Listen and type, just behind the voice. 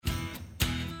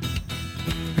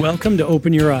Welcome to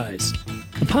Open Your Eyes,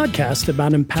 a podcast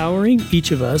about empowering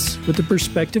each of us with the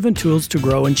perspective and tools to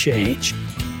grow and change.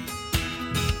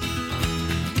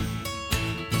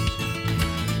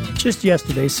 Just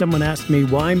yesterday, someone asked me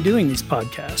why I'm doing these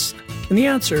podcasts. And the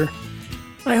answer,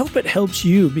 I hope it helps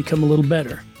you become a little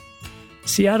better.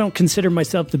 See, I don't consider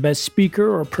myself the best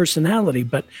speaker or personality,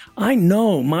 but I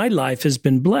know my life has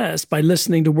been blessed by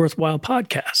listening to worthwhile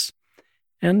podcasts.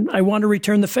 And I want to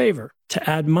return the favor to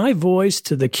add my voice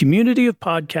to the community of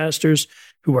podcasters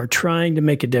who are trying to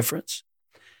make a difference.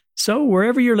 So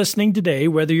wherever you're listening today,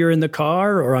 whether you're in the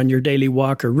car or on your daily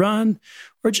walk or run,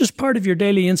 or just part of your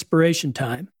daily inspiration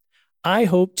time, I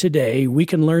hope today we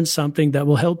can learn something that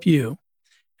will help you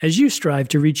as you strive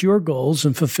to reach your goals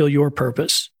and fulfill your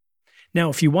purpose. Now,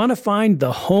 if you want to find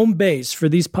the home base for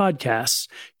these podcasts,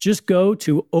 just go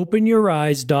to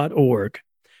openyoureyes.org.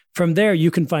 From there,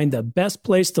 you can find the best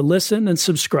place to listen and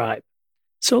subscribe.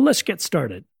 So let's get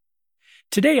started.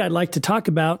 Today, I'd like to talk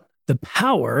about the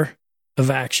power of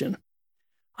action.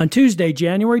 On Tuesday,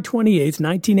 January 28th,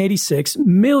 1986,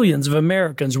 millions of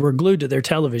Americans were glued to their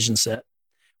television set.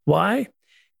 Why?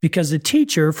 Because a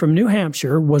teacher from New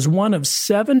Hampshire was one of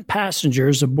 7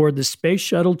 passengers aboard the Space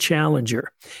Shuttle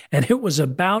Challenger, and it was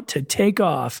about to take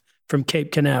off from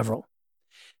Cape Canaveral.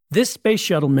 This space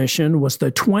shuttle mission was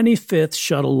the 25th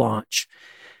shuttle launch.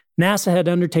 NASA had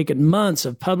undertaken months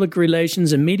of public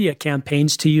relations and media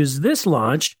campaigns to use this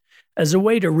launch as a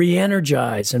way to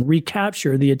re-energize and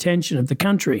recapture the attention of the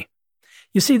country.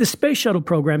 You see, the space shuttle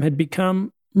program had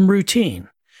become routine.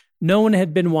 No one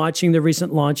had been watching the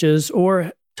recent launches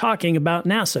or talking about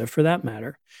NASA for that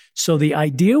matter. So the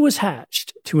idea was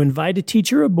hatched to invite a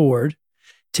teacher aboard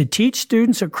to teach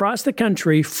students across the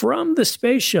country from the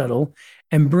space shuttle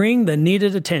and bring the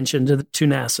needed attention to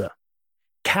NASA.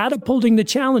 Catapulting the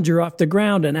Challenger off the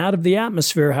ground and out of the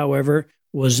atmosphere, however,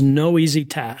 was no easy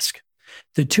task.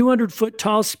 The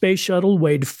 200-foot-tall space shuttle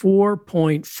weighed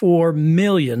 4.4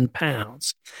 million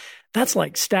pounds. That's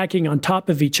like stacking on top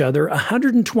of each other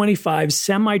 125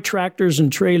 semi-tractors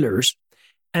and trailers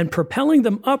and propelling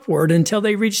them upward until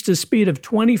they reached a speed of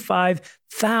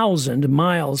 25,000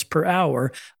 miles per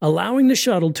hour, allowing the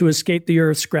shuttle to escape the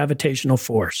Earth's gravitational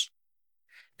force.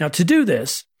 Now, to do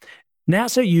this,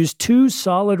 NASA used 2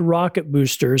 solid rocket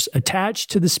boosters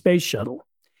attached to the space shuttle,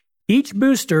 each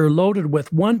booster loaded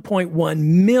with 1.1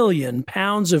 million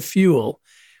pounds of fuel,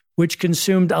 which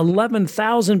consumed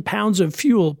 11,000 pounds of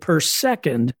fuel per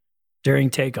second during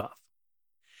takeoff.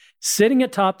 Sitting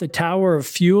atop the tower of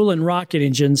fuel and rocket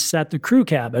engines sat the crew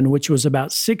cabin, which was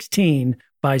about 16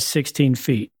 by 16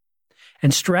 feet.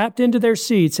 And strapped into their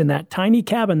seats in that tiny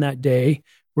cabin that day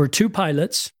were 2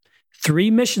 pilots, 3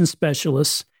 mission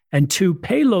specialists, and 2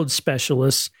 payload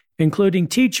specialists, including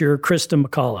teacher Krista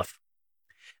McAuliffe.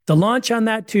 The launch on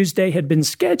that Tuesday had been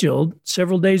scheduled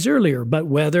several days earlier, but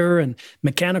weather and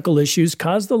mechanical issues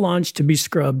caused the launch to be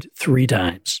scrubbed 3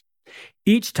 times.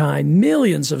 Each time,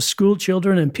 millions of school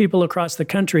children and people across the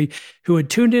country who had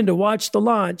tuned in to watch the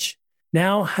launch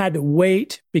now had to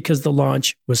wait because the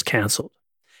launch was canceled.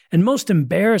 And most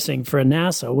embarrassing for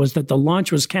NASA was that the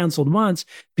launch was canceled once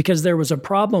because there was a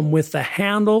problem with the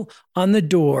handle on the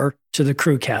door to the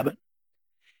crew cabin.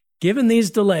 Given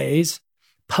these delays,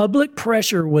 public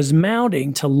pressure was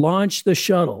mounting to launch the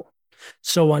shuttle.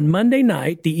 So on Monday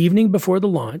night, the evening before the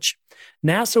launch,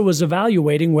 NASA was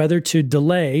evaluating whether to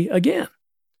delay again.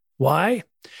 Why?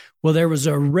 Well, there was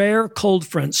a rare cold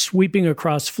front sweeping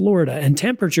across Florida, and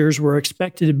temperatures were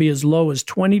expected to be as low as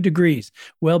 20 degrees,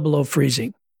 well below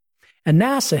freezing. And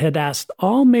NASA had asked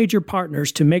all major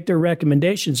partners to make their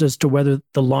recommendations as to whether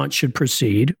the launch should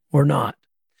proceed or not.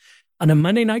 On a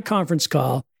Monday night conference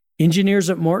call, engineers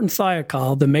at Morton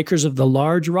Thiokol, the makers of the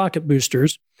large rocket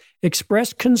boosters,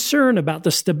 expressed concern about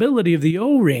the stability of the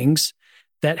O-rings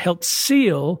that helped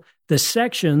seal the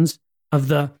sections of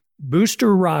the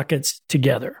booster rockets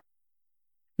together.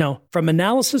 Now, from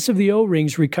analysis of the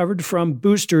O-rings recovered from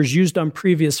boosters used on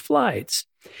previous flights,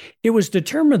 it was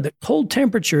determined that cold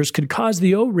temperatures could cause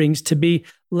the O-rings to be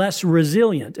less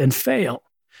resilient and fail.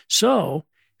 So,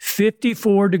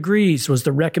 54 degrees was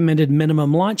the recommended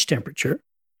minimum launch temperature.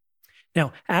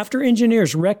 Now, after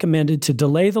engineers recommended to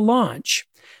delay the launch,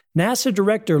 NASA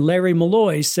Director Larry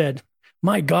Malloy said,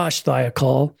 "My gosh,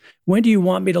 Thiokol, when do you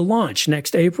want me to launch?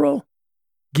 Next April?"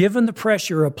 Given the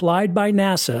pressure applied by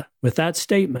NASA with that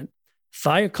statement,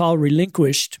 Thiokol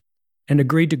relinquished and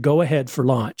agreed to go ahead for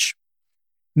launch.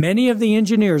 Many of the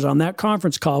engineers on that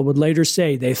conference call would later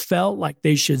say they felt like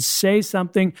they should say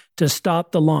something to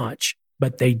stop the launch,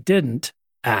 but they didn't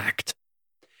act.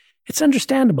 It's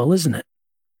understandable, isn't it?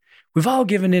 We've all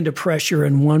given in to pressure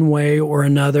in one way or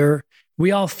another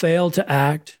We all fail to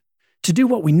act, to do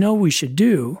what we know we should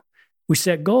do. We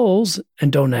set goals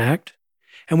and don't act.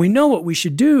 And we know what we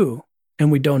should do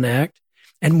and we don't act.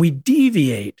 And we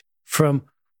deviate from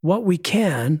what we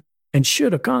can and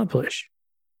should accomplish.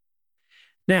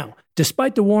 Now,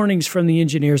 despite the warnings from the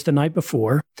engineers the night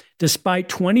before, despite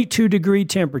 22-degree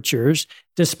temperatures,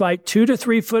 despite 2 to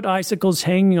 3 foot icicles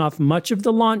hanging off much of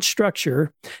the launch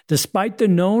structure, despite the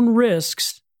known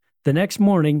risks, the next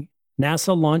morning,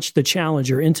 NASA launched the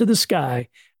Challenger into the sky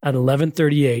at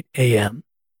 11:38 a.m.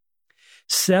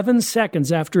 7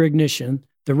 seconds after ignition,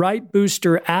 the right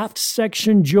booster aft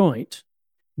section joint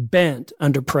bent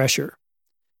under pressure.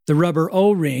 The rubber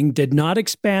O-ring did not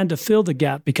expand to fill the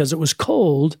gap because it was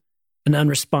cold and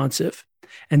unresponsive,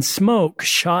 and smoke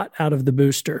shot out of the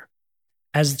booster.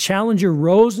 As the Challenger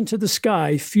rose into the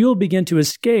sky, fuel began to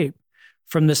escape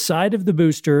from the side of the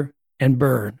booster and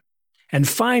burn. And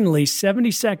finally,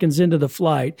 70 seconds into the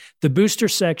flight, the booster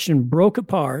section broke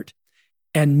apart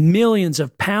and millions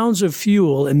of pounds of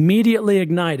fuel immediately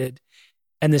ignited,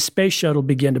 and the space shuttle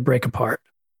began to break apart.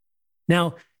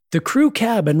 Now, the crew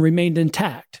cabin remained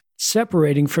intact,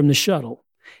 separating from the shuttle.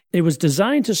 It was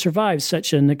designed to survive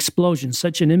such an explosion,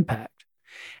 such an impact.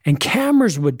 And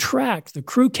cameras would track the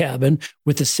crew cabin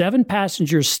with the 7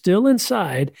 passengers still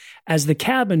inside as the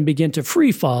cabin began to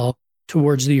free fall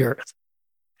towards the Earth.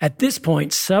 At this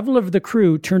point, several of the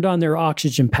crew turned on their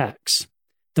oxygen packs.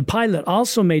 The pilot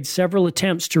also made several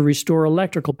attempts to restore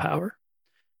electrical power.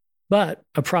 But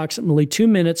approximately 2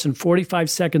 minutes and 45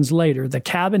 seconds later, the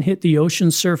cabin hit the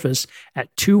ocean surface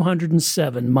at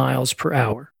 207 miles per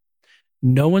hour.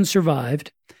 No one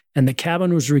survived, and the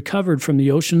cabin was recovered from the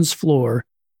ocean's floor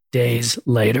days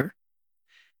later.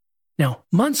 Now,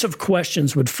 months of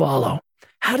questions would follow.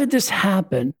 How did this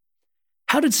happen?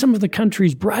 How did some of the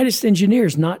country's brightest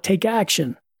engineers not take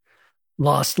action?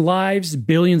 Lost lives,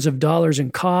 billions of dollars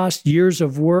in cost, years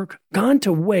of work gone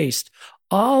to waste,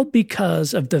 all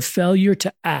because of the failure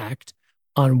to act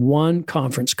on one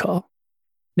conference call.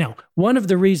 Now, one of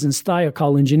the reasons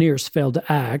Thiokol engineers failed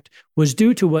to act was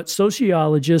due to what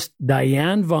sociologist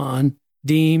Diane Vaughan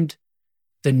deemed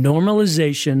the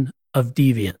normalization of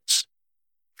deviance.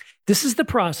 This is the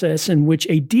process in which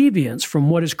a deviance from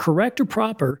what is correct or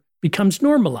proper becomes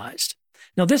normalized.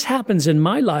 Now, this happens in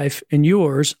my life and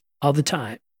yours all the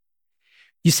time.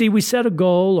 You see, we set a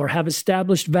goal or have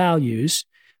established values,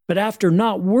 but after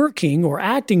not working or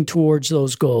acting towards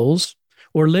those goals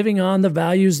or living on the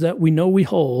values that we know we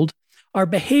hold, our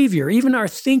behavior, even our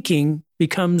thinking,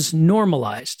 becomes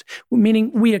normalized,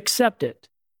 meaning we accept it.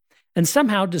 And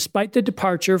somehow, despite the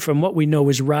departure from what we know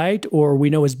is right or we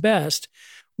know is best,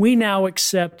 we now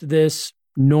accept this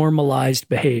normalized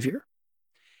behavior.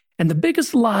 And the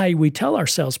biggest lie we tell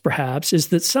ourselves, perhaps, is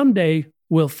that someday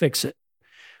we'll fix it.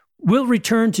 We'll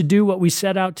return to do what we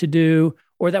set out to do,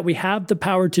 or that we have the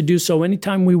power to do so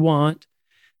anytime we want.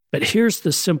 But here's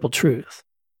the simple truth.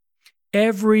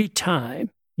 Every time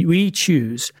we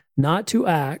choose not to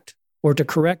act or to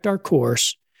correct our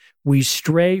course, we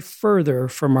stray further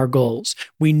from our goals.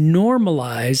 We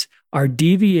normalize our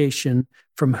deviation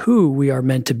from who we are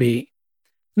meant to be.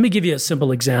 Let me give you a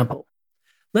simple example.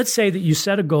 Let's say that you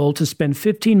set a goal to spend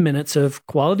 15 minutes of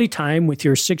quality time with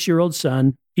your 6-year-old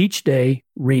son each day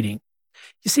reading.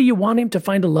 You see, you want him to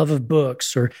find a love of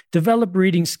books or develop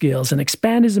reading skills and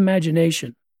expand his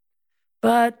imagination.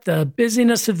 But the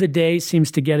busyness of the day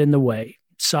seems to get in the way.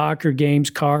 Soccer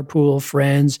games, carpool,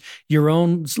 friends, your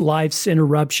own life's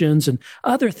interruptions, and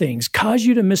other things cause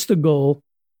you to miss the goal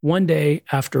one day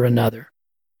after another.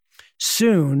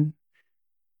 Soon,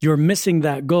 your missing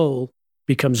that goal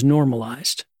becomes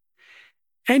normalized.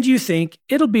 And you think,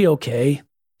 it'll be okay.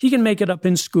 He can make it up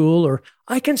in school, or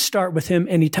I can start with him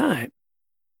anytime.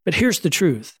 But here's the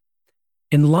truth.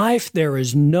 In life, there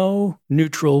is no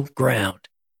neutral ground.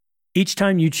 Each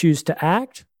time you choose to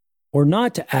act or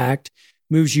not to act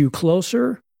moves you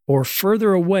closer or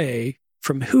further away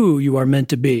from who you are meant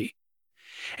to be.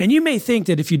 And you may think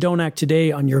that if you don't act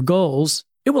today on your goals,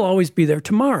 it will always be there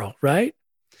tomorrow, right?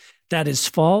 That is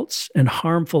false and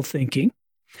harmful thinking.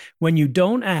 When you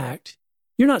don't act,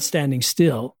 you're not standing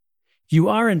still. You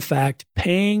are, in fact,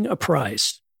 paying a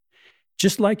price.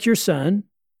 Just like your son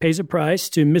pays a price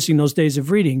to missing those days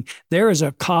of reading, there is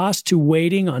a cost to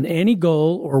waiting on any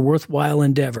goal or worthwhile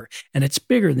endeavor, and it's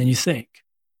bigger than you think.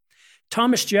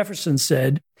 Thomas Jefferson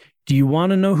said, "Do you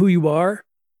want to know who you are?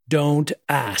 Don't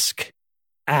ask.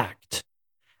 Act.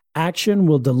 Action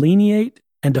will delineate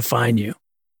and define you."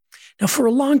 Now, for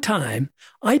a long time,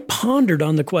 I pondered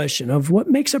on the question of what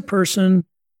makes a person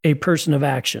of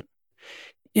action.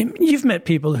 You've met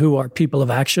people who are people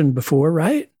of action before,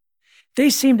 right? They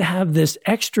seem to have this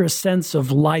extra sense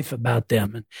of life about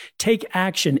them and take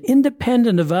action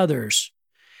independent of others.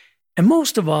 And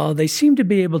most of all, they seem to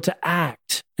be able to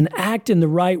act and act in the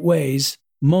right ways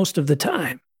most of the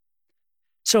time.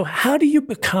 So how do you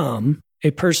become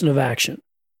a person of action?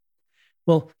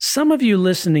 Well, some of you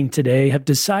listening today have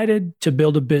decided to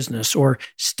build a business or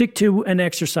stick to an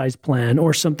exercise plan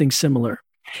or something similar.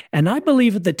 And I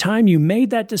believe at the time you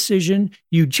made that decision,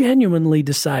 you genuinely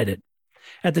decided.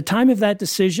 At the time of that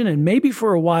decision, and maybe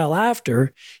for a while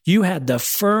after, you had the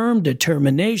firm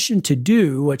determination to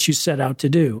do what you set out to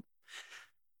do.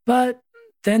 But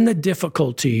then the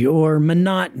difficulty or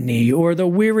monotony or the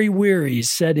weary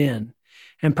set in,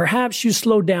 and perhaps you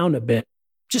slowed down a bit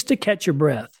just to catch your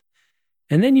breath.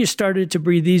 And then you started to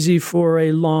breathe easy for a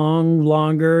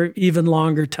even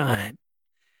longer time.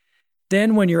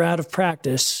 Then when you're out of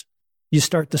practice, you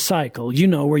start the cycle,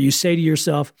 where you say to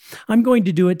yourself, I'm going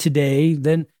to do it today.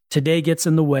 Then today gets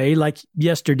in the way like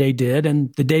yesterday did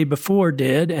and the day before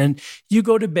did. And you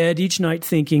go to bed each night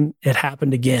thinking it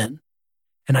happened again.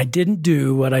 And I didn't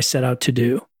do what I set out to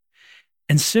do.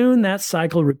 And soon that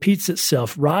cycle repeats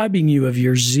itself, robbing you of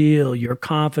your zeal, your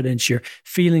confidence, your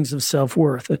feelings of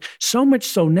self-worth. So much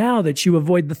so now that you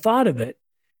avoid the thought of it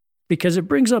because it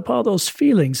brings up all those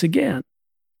feelings again.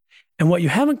 And what you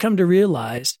haven't come to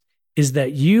realize is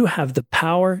that you have the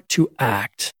power to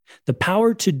act, the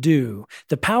power to do,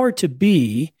 the power to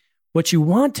be what you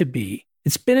want to be.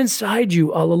 It's been inside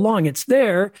you all along. It's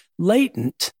there,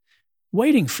 latent,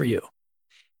 waiting for you.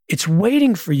 It's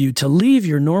waiting for you to leave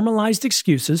your normalized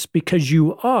excuses because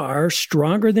you are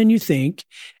stronger than you think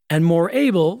and more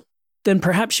able than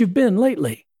perhaps you've been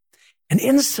lately. And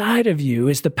inside of you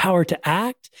is the power to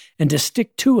act and to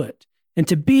stick to it and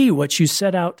to be what you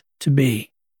set out to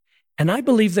be. And I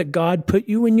believe that God put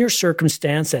you in your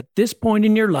circumstance at this point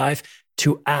in your life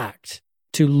to act,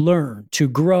 to learn, to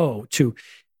grow, to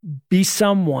be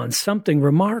something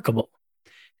remarkable.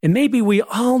 And maybe we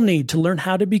all need to learn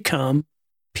how to become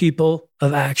people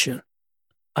of action.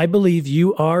 I believe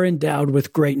you are endowed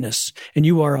with greatness and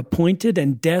you are appointed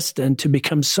and destined to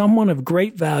become someone of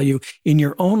great value in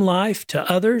your own life, to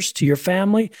others, to your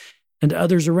family, and to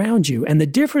others around you. And the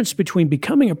difference between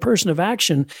becoming a person of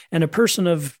action and a person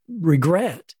of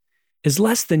regret is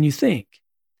less than you think.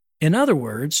 In other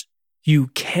words, you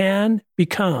can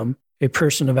become a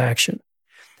person of action.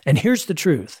 And here's the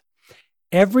truth.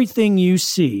 Everything you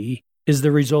see is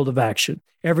the result of action.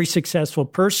 Every successful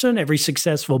person, every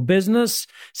successful business,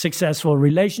 successful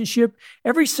relationship,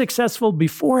 every successful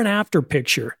before and after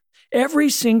picture,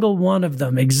 every single one of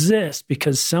them exists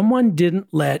because someone didn't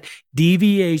let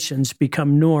deviations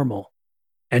become normal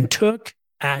and took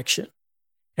action.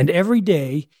 And every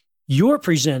day you're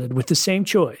presented with the same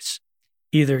choice.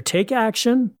 Either take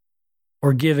action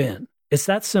or give in. It's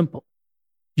that simple.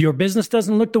 Your business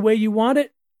doesn't look the way you want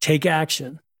it? Take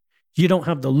action. You don't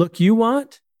have the look you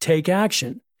want? Take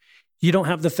action. You don't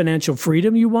have the financial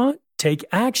freedom you want? Take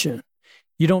action.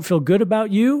 You don't feel good about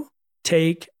you?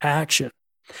 Take action.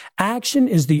 Action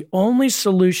is the only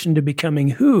solution to becoming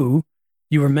who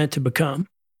you were meant to become.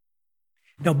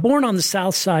 Now, born on the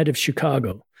south side of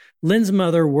Chicago, Lynn's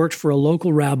mother worked for a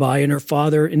local rabbi and her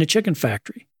father in a chicken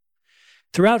factory.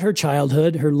 Throughout her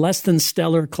childhood, her less than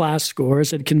stellar class scores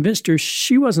had convinced her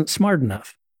she wasn't smart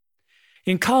enough.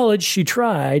 In college, she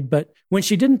tried, but when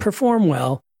she didn't perform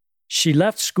well, she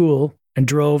left school and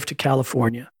drove to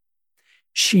California.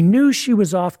 She knew she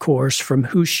was off course from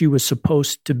who she was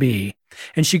supposed to be,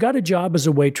 and she got a job as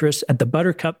a waitress at the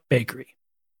Buttercup Bakery.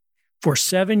 For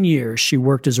 7 years, she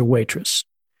worked as a waitress.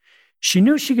 She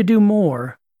knew she could do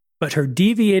more, but her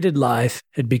deviated life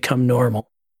had become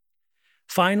normal.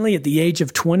 Finally, at the age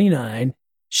of 29,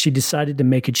 she decided to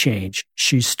make a change.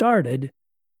 She started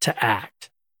to act.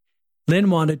 Lynn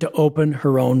wanted to open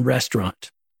her own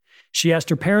restaurant. She asked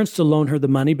her parents to loan her the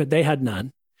money, but they had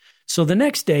none. So the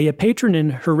next day, a patron in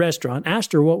her restaurant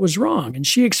asked her what was wrong, and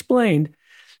she explained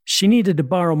she needed to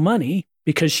borrow money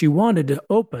because she wanted to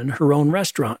open her own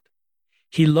restaurant.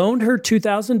 He loaned her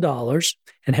 $2,000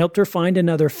 and helped her find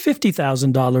another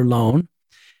 $50,000 loan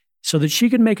so that she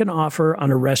could make an offer on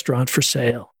a restaurant for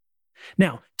sale.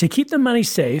 Now, to keep the money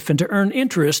safe and to earn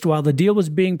interest while the deal was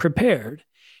being prepared,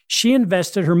 she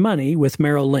invested her money with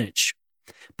Merrill Lynch.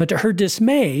 But to her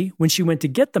dismay, when she went to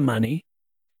get the money,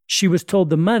 she was told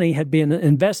the money had been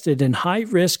invested in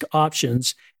high-risk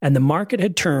options and the market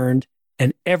had turned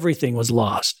and everything was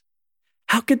lost.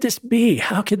 How could this be?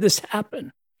 How could this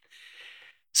happen?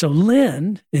 So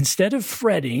Lynn, instead of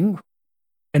fretting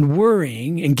and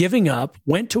worrying and giving up,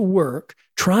 went to work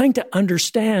trying to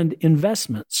understand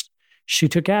investments. she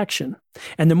took action.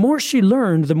 And the more she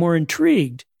learned, the more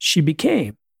intrigued she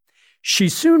became. She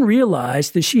soon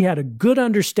realized that she had a good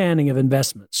understanding of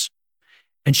investments.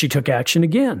 And she took action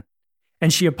again.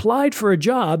 And she applied for a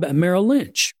job at Merrill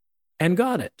Lynch and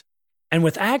got it. And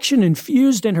with action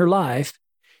infused in her life,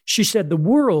 she said the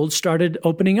world started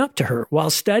opening up to her. While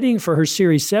studying for her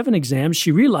Series 7 exams,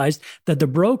 she realized that the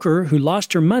broker who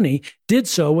lost her money did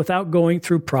so without going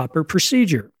through proper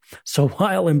procedure. So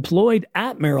while employed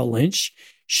at Merrill Lynch,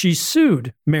 she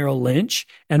sued Merrill Lynch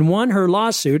and won her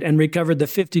lawsuit and recovered the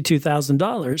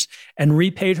 $52,000 and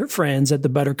repaid her friends at the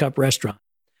Buttercup restaurant.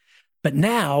 But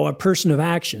now, a person of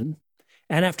action,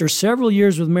 and after several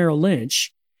years with Merrill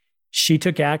Lynch, she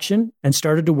took action and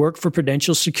started to work for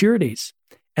Prudential Securities,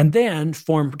 and then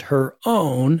formed her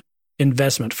own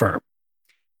investment firm.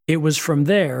 It was from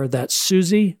there that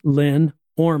Susie Lynn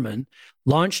Orman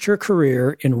launched her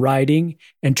career in writing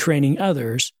and training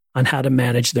others on how to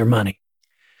manage their money.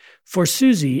 For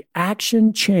Susie,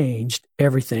 action changed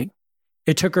everything.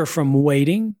 It took her from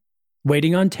waiting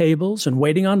on tables and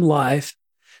waiting on life,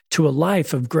 to a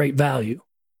life of great value.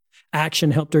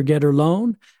 Action helped her get her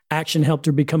loan. Action helped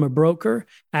her become a broker.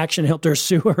 Action helped her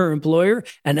sue her employer,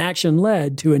 and action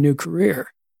led to a new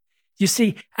career. You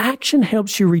see, action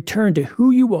helps you return to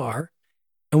who you are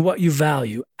and what you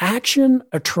value. Action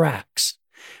attracts.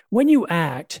 When you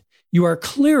act, you are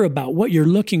clear about what you're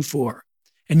looking for,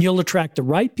 and you'll attract the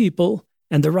right people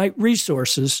and the right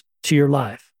resources to your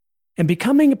life. And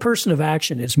becoming a person of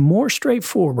action is more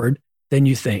straightforward than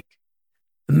you think.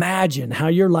 Imagine how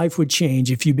your life would change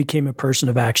if you became a person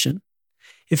of action.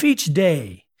 If each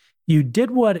day you did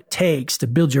what it takes to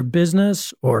build your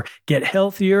business or get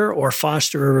healthier or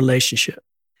foster a relationship.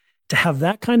 To have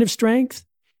that kind of strength,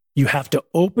 you have to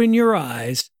open your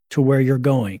eyes to where you're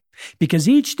going. Because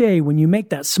each day when you make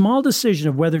that small decision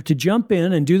of whether to jump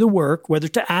in and do the work, whether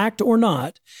to act or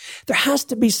not, there has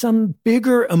to be some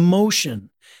bigger emotion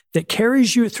that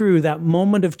carries you through that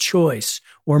moment of choice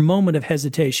or moment of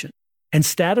hesitation. And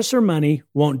status or money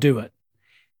won't do it.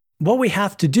 What we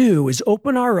have to do is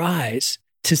open our eyes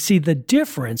to see the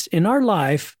difference in our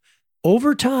life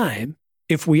over time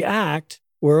if we act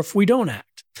or if we don't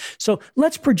act. So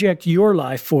let's project your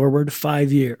life forward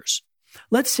 5 years.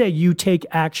 Let's say you take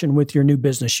action with your new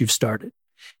business you've started.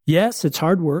 Yes, it's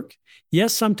hard work.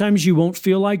 Yes, sometimes you won't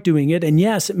feel like doing it. And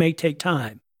yes, it may take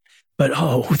time. But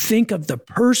think of the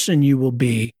person you will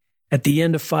be at the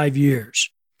end of 5 years.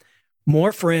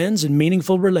 More friends and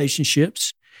meaningful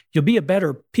relationships. You'll be a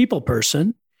better people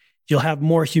person. You'll have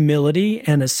more humility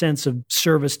and a sense of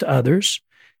service to others.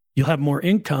 You'll have more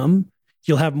income.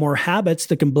 You'll have more habits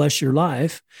that can bless your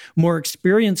life, more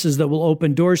experiences that will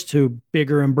open doors to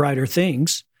bigger and brighter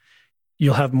things.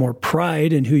 You'll have more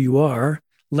pride in who you are,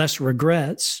 less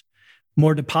regrets,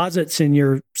 more deposits in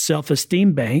your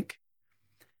self-esteem bank,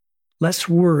 less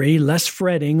worry, less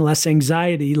fretting, less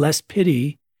anxiety, less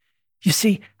pity. You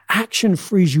see, action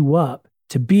frees you up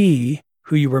to be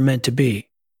who you were meant to be.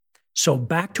 So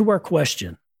back to our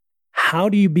question, how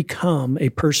do you become a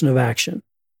person of action?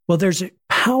 Well, there's a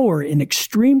power in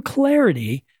extreme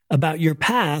clarity about your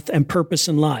path and purpose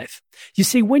in life. You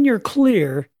see, when you're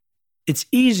clear, it's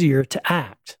easier to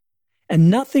act. And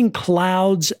nothing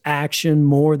clouds action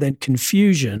more than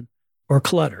confusion or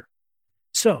clutter.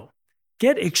 So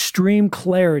get extreme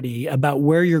clarity about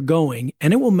where you're going,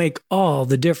 and it will make all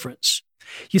the difference.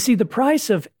 You see, the price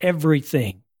of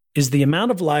everything is the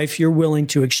amount of life you're willing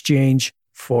to exchange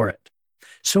for it.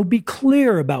 So be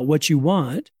clear about what you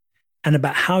want and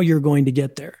about how you're going to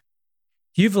get there.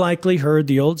 You've likely heard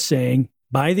the old saying,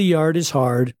 by the yard is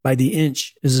hard, by the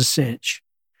inch is a cinch.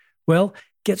 Well,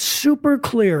 get super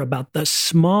clear about the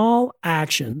small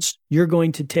actions you're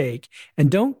going to take,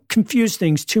 and don't confuse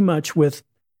things too much with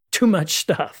too much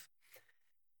stuff.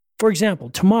 For example,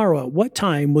 tomorrow, at what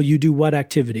time will you do what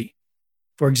activity?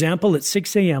 For example, at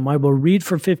 6 a.m., I will read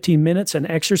for 15 minutes and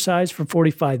exercise for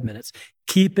 45 minutes.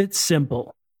 Keep it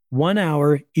simple, 1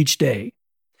 hour each day.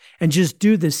 And just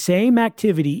do the same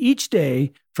activity each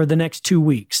day for the next 2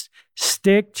 weeks.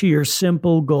 Stick to your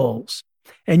simple goals.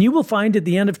 And you will find at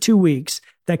the end of 2 weeks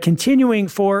that continuing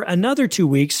for another 2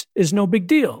 weeks is no big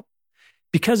deal.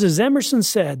 Because as Emerson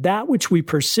said, that which we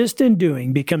persist in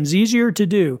doing becomes easier to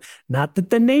do, not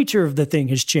that the nature of the thing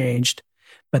has changed,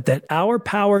 but that our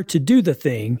power to do the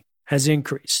thing has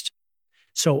increased.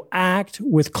 So act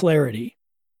with clarity.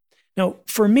 Now,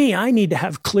 for me, I need to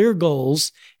have clear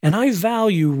goals, and I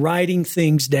value writing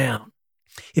things down.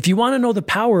 If you want to know the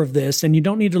power of this, then you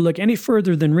don't need to look any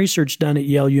further than research done at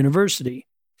Yale University.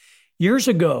 Years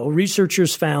ago,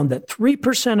 researchers found that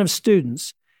 3% of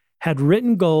students had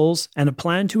written goals and a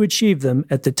plan to achieve them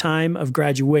at the time of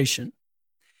graduation.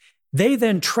 They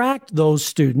then tracked those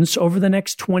students over the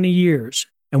next 20 years.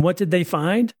 And what did they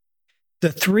find? The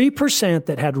 3%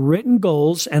 that had written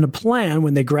goals and a plan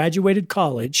when they graduated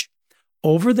college,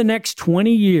 over the next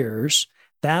 20 years,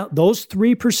 those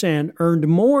 3% earned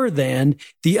more than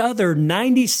the other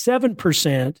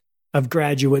 97% of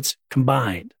graduates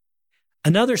combined.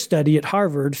 Another study at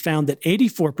Harvard found that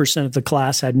 84% of the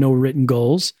class had no written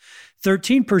goals,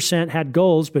 13% had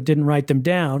goals but didn't write them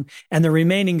down, and the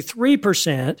remaining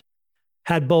 3%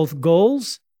 had both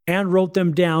goals and wrote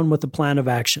them down with a plan of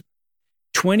action.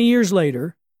 20 years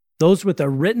later, those with a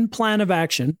written plan of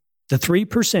action, the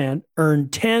 3%,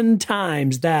 earned 10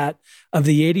 times that of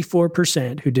the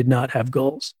 84% who did not have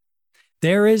goals.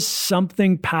 There is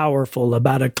something powerful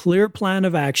about a clear plan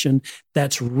of action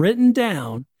that's written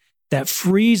down that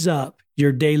frees up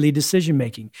your daily decision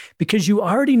making because you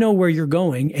already know where you're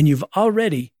going and you've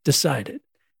already decided.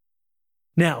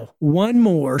 Now, one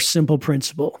more simple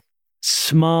principle.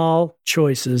 Small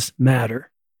choices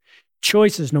matter.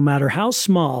 Choices, no matter how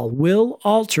small, will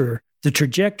alter the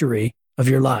trajectory of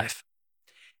your life.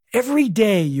 Every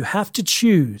day you have to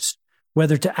choose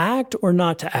whether to act or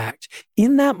not to act.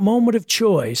 In that moment of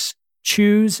choice,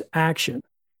 choose action.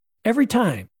 Every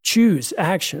time, choose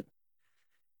action.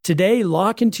 Today,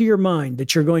 lock into your mind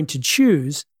that you're going to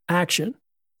choose action.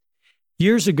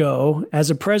 Years ago, as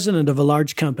a president of a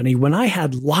large company, when I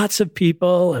had lots of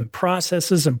people and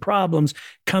processes and problems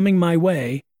coming my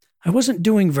way, I wasn't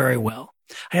doing very well.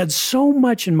 I had so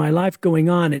much in my life going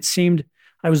on, it seemed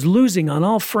I was losing on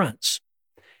all fronts.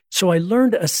 So I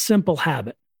learned a simple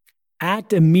habit: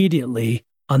 act immediately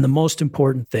on the most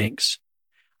important things.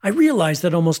 I realized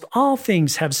that almost all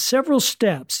things have several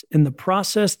steps in the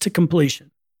process to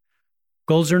completion.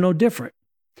 Goals are no different.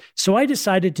 So I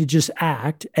decided to just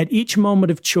act at each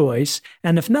moment of choice,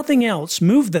 and if nothing else,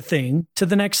 move the thing to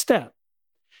the next step.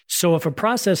 So if a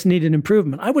process needed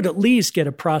improvement, I would at least get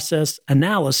a process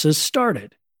analysis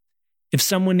started. If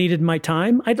someone needed my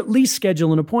time, I'd at least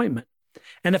schedule an appointment.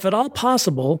 And if at all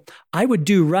possible, I would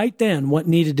do right then what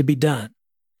needed to be done.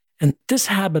 And this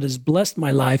habit has blessed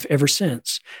my life ever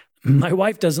since. My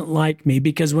wife doesn't like me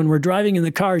because when we're driving in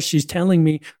the car, she's telling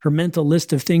me her mental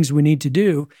list of things we need to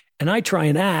do, and I try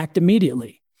and act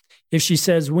immediately. If she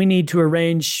says we need to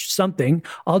arrange something,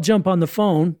 I'll jump on the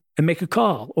phone and make a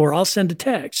call, or I'll send a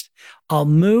text. I'll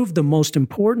move the most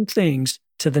important things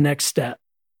to the next step.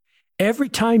 Every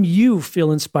time you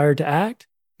feel inspired to act,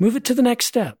 move it to the next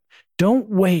step. Don't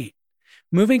wait.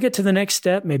 Moving it to the next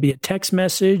step may be a text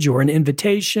message or an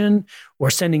invitation or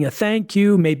sending a thank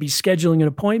you, maybe scheduling an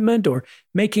appointment or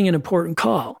making an important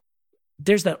call.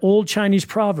 There's that old Chinese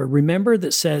proverb, remember,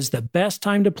 that says the best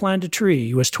time to plant a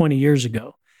tree was 20 years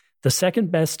ago. The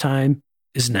second best time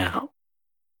is now.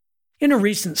 In a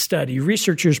recent study,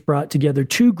 researchers brought together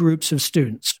two groups of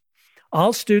students.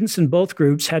 All students in both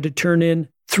groups had to turn in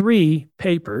 3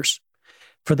 papers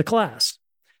for the class.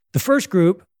 The first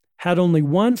group had only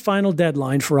one final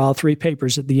deadline for all 3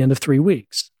 papers at the end of 3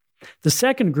 weeks. The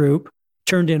second group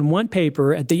turned in 1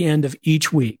 paper at the end of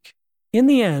each week. In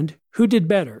the end, who did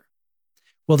better?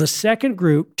 Well, the second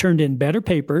group turned in better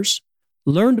papers,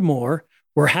 learned more,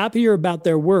 were happier about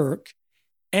their work,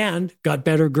 and got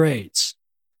better grades.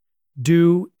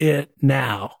 Do it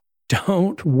now.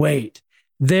 Don't wait.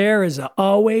 There is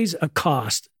always a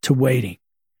cost to waiting.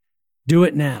 Do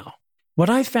it now. What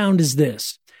I found is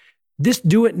this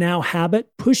do it now habit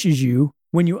pushes you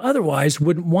when you otherwise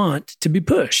wouldn't want to be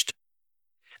pushed.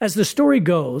 As the story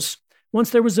goes, once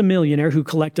there was a millionaire who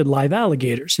collected live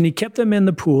alligators, and he kept them in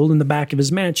the pool in the back of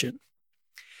his mansion.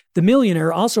 The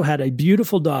millionaire also had a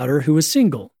beautiful daughter who was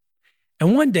single.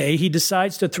 And one day he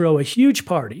decides to throw a huge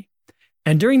party.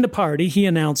 And during the party, he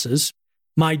announces,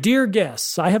 "My dear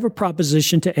guests, I have a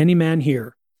proposition to any man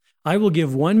here. I will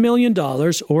give $1 million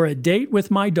or a date with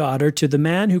my daughter to the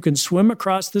man who can swim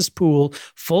across this pool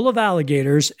full of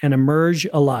alligators and emerge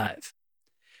alive."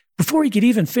 Before he could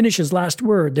even finish his last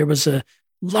word, there was a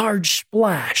large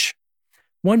splash.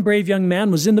 One brave young man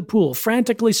was in the pool,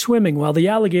 frantically swimming while the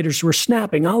alligators were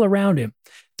snapping all around him.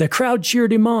 The crowd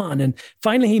cheered him on, and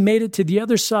finally he made it to the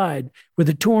other side with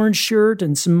a torn shirt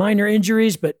and some minor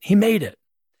injuries, but he made it.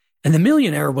 And the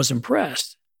millionaire was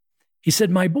impressed. He said,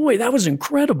 "My boy, that was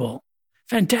incredible.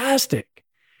 Fantastic.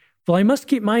 Well, I must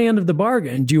keep my end of the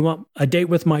bargain. Do you want a date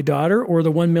with my daughter or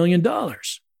the $1 million?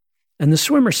 And the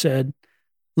swimmer said,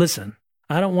 "Listen,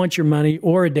 I don't want your money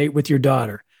or a date with your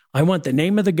daughter. I want the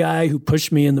name of the guy who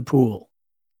pushed me in the pool."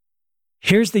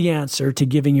 Here's the answer to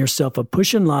giving yourself a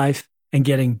push in life and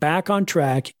getting back on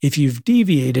track if you've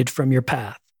deviated from your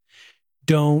path.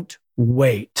 Don't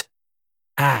wait.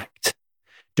 Act.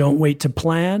 Don't wait to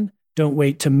plan. Don't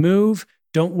wait to move.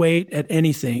 Don't wait at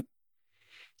anything.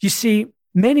 You see,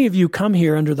 many of you come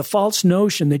here under the false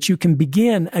notion that you can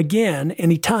begin again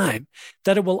anytime,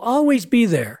 that it will always be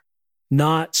there.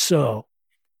 Not so.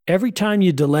 Every time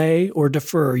you delay or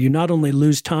defer, you not only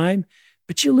lose time,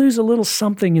 but you lose a little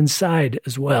something inside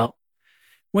as well.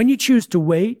 When you choose to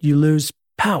wait, you lose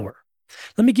power.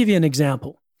 Let me give you an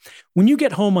example. When you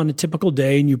get home on a typical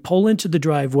day and you pull into the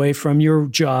driveway from your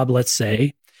job, let's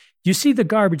say, you see the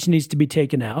garbage needs to be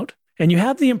taken out, and you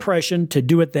have the impression to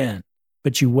do it then,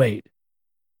 but you wait.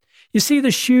 You see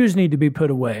the shoes need to be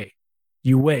put away.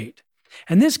 You wait.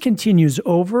 And this continues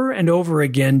over and over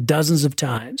again dozens of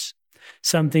times.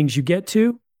 Some things you get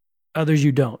to, others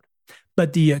you don't.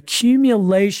 But the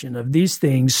accumulation of these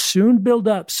things soon build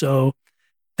up so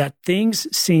that things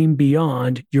seem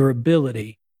beyond your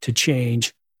ability to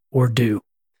change or do.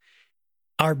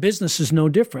 Our business is no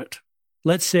different.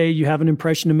 Let's say you have an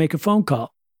impression to make a phone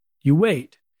call. You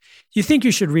wait. You think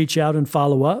you should reach out and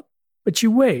follow up, but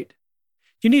you wait.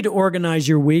 You need to organize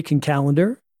your week and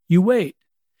calendar. You wait.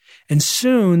 And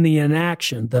soon the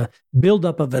inaction, the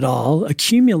buildup of it all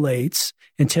accumulates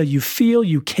until you feel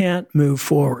you can't move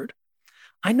forward.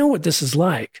 I know what this is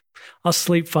like. I'll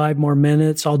sleep 5 more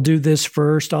minutes. I'll do this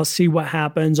first. I'll see what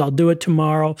happens. I'll do it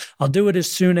tomorrow. I'll do it as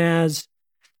soon as.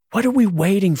 What are we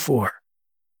waiting for?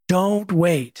 Don't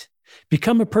wait.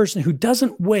 Become a person who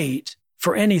doesn't wait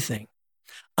for anything.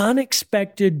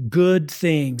 Unexpected good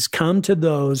things come to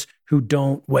those who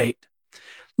don't wait.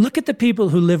 Look at the people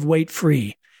who live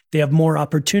weight-free. They have more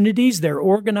opportunities. They're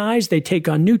organized. They take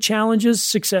on new challenges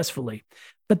successfully.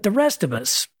 But the rest of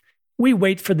us, we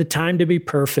wait for the time to be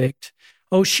perfect.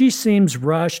 Oh, she seems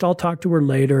rushed. I'll talk to her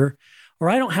later. Or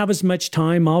I don't have as much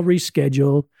time. I'll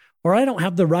reschedule. Or I don't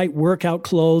have the right workout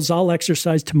clothes. I'll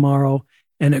exercise tomorrow.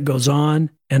 And it goes on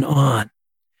and on.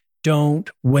 Don't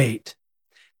wait.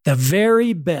 The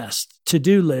very best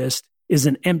to-do list is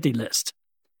an empty list.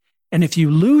 And if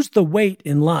you lose the weight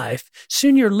in life,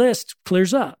 soon your list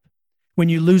clears up. When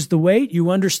you lose the weight, you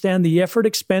understand the effort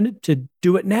expended to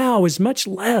do it now is much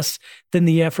less than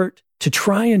the effort to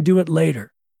try and do it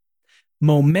later.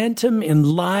 Momentum in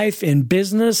life, in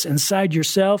business, inside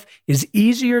yourself is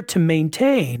easier to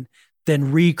maintain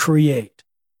than recreate.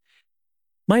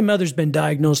 My mother's been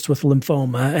diagnosed with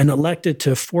lymphoma and elected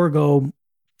to forego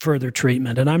further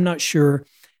treatment, and I'm not sure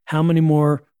how many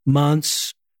more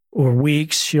months or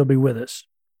weeks she'll be with us.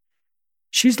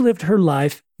 She's lived her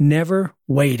life never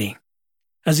waiting.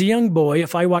 As a young boy,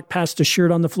 if I walked past a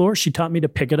shirt on the floor, she taught me to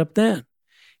pick it up then.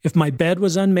 If my bed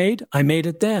was unmade, I made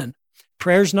it then.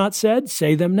 Prayers not said,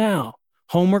 say them now.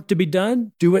 Homework to be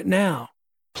done, do it now.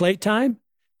 Playtime,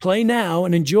 play now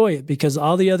and enjoy it because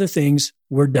all the other things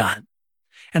were done.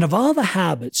 And of all the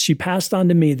habits she passed on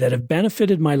to me that have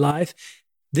benefited my life,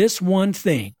 this one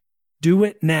thing, do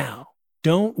it now,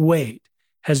 don't wait,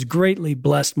 has greatly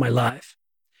blessed my life.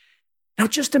 Now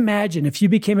just imagine if you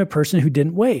became a person who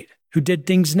didn't wait, who did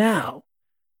things now.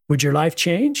 Would your life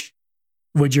change?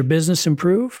 Would your business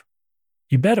improve?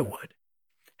 You bet it would.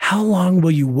 How long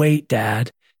will you wait,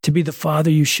 Dad, to be the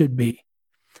father you should be?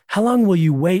 How long will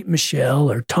you wait, Michelle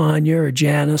or Tanya or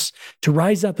Janice, to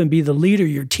rise up and be the leader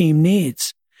your team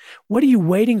needs? What are you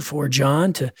waiting for,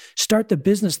 John, to start the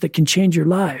business that can change your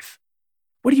life?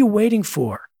 What are you waiting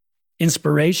for?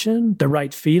 Inspiration, the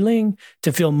right feeling,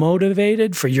 to feel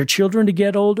motivated, for your children to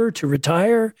get older, to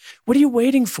retire? What are you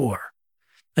waiting for?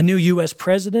 A new U.S.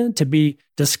 president, to be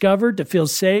discovered, to feel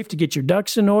safe, to get your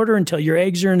ducks in order until your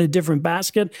eggs are in a different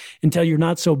basket, until you're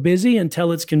not so busy,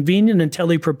 until it's convenient, until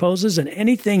he proposes, and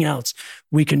anything else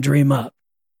we can dream up.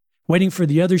 Waiting for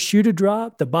the other shoe to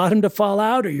drop, the bottom to fall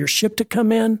out, or your ship to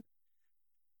come in?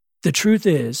 The truth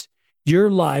is,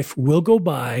 your life will go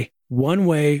by one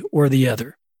way or the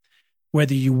other.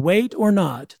 Whether you wait or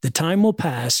not, the time will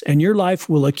pass and your life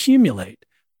will accumulate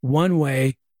one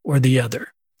way or the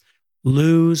other.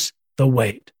 Lose the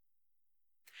weight.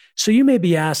 So you may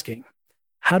be asking,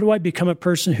 how do I become a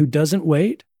person who doesn't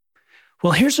wait?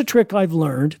 Well, here's a trick I've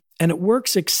learned, and it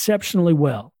works exceptionally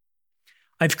well.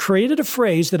 I've created a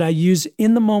phrase that I use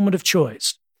in the moment of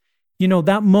choice. You know,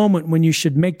 that moment when you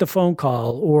should make the phone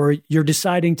call or you're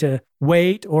deciding to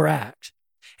wait or act.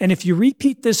 And if you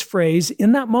repeat this phrase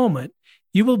in that moment,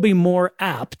 you will be more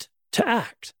apt to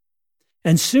act.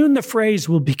 And soon the phrase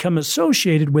will become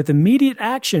associated with immediate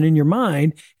action in your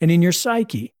mind and in your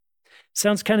psyche.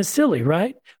 Sounds kind of silly,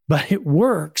 right? But it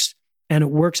works, and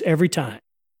it works every time.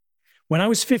 When I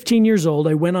was 15 years old,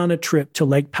 I went on a trip to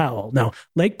Lake Powell. Now,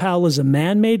 Lake Powell is a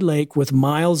man-made lake with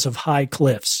miles of high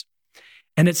cliffs.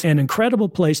 And it's an incredible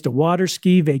place to water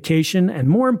ski, vacation, and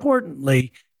more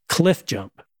importantly, cliff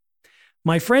jump.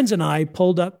 My friends and I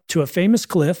pulled up to a famous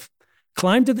cliff,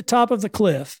 climbed to the top of the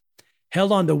cliff,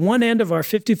 held onto one end of our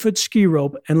 50-foot ski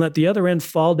rope, and let the other end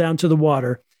fall down to the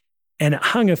water. And it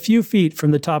hung a few feet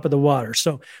from the top of the water.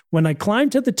 So when I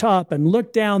climbed to the top and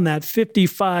looked down that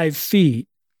 55 feet,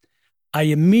 I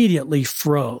immediately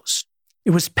froze.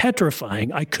 It was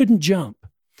petrifying. I couldn't jump.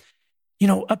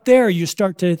 Up there, you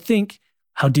start to think,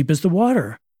 how deep is the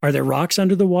water? Are there rocks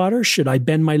under the water? Should I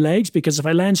bend my legs? Because if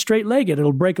I land straight-legged,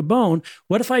 it'll break a bone.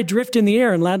 What if I drift in the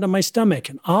air and land on my stomach?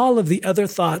 And all of the other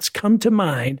thoughts come to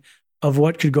mind of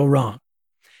what could go wrong.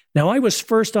 Now, I was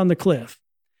first on the cliff,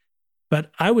 but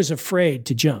I was afraid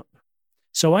to jump.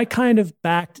 So I kind of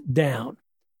backed down.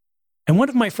 And one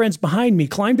of my friends behind me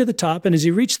climbed to the top, and as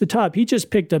he reached the top, he just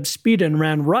picked up speed and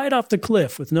ran right off the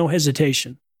cliff with no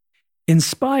hesitation.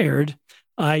 Inspired,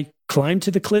 I climbed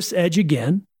to the cliff's edge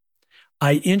again.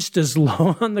 I inched as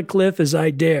low on the cliff as I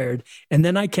dared, and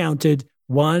then I counted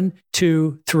 1,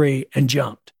 2, 3, and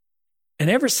jumped. And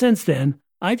ever since then,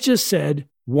 I've just said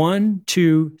 1,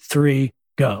 2, 3,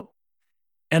 go.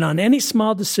 And on any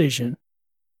small decision,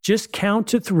 just count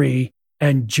to 3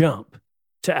 and jump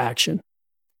to action.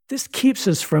 This keeps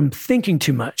us from thinking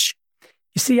too much.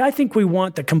 You see, I think we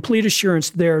want the complete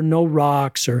assurance there are no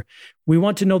rocks, or we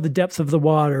want to know the depth of the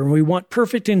water, and we want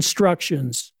perfect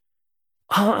instructions,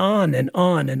 on and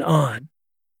on and on.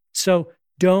 So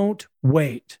don't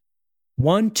wait.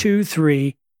 1, 2,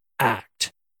 3,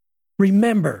 act.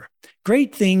 Remember,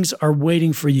 great things are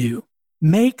waiting for you.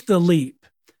 Make the leap.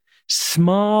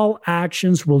 Small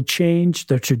actions will change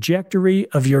the trajectory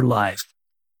of your life.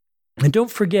 And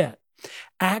don't forget,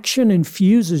 action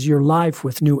infuses your life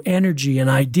with new energy and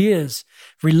ideas,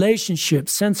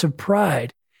 relationships, sense of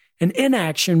pride. And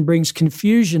inaction brings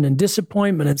confusion and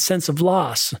disappointment and sense of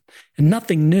loss and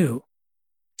nothing new.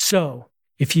 So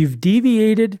if you've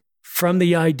deviated from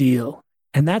the ideal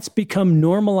and that's become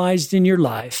normalized in your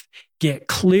life, get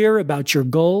clear about your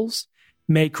goals,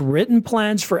 make written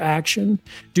plans for action,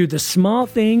 do the small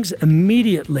things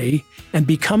immediately, and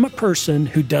become a person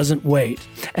who doesn't wait,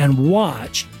 and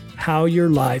watch how your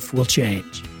life will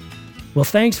change. Well,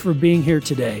 thanks for being here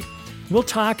today. We'll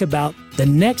talk about the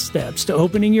next steps to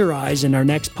opening your eyes in our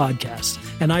next podcast,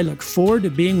 and I look forward to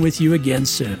being with you again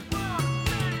soon.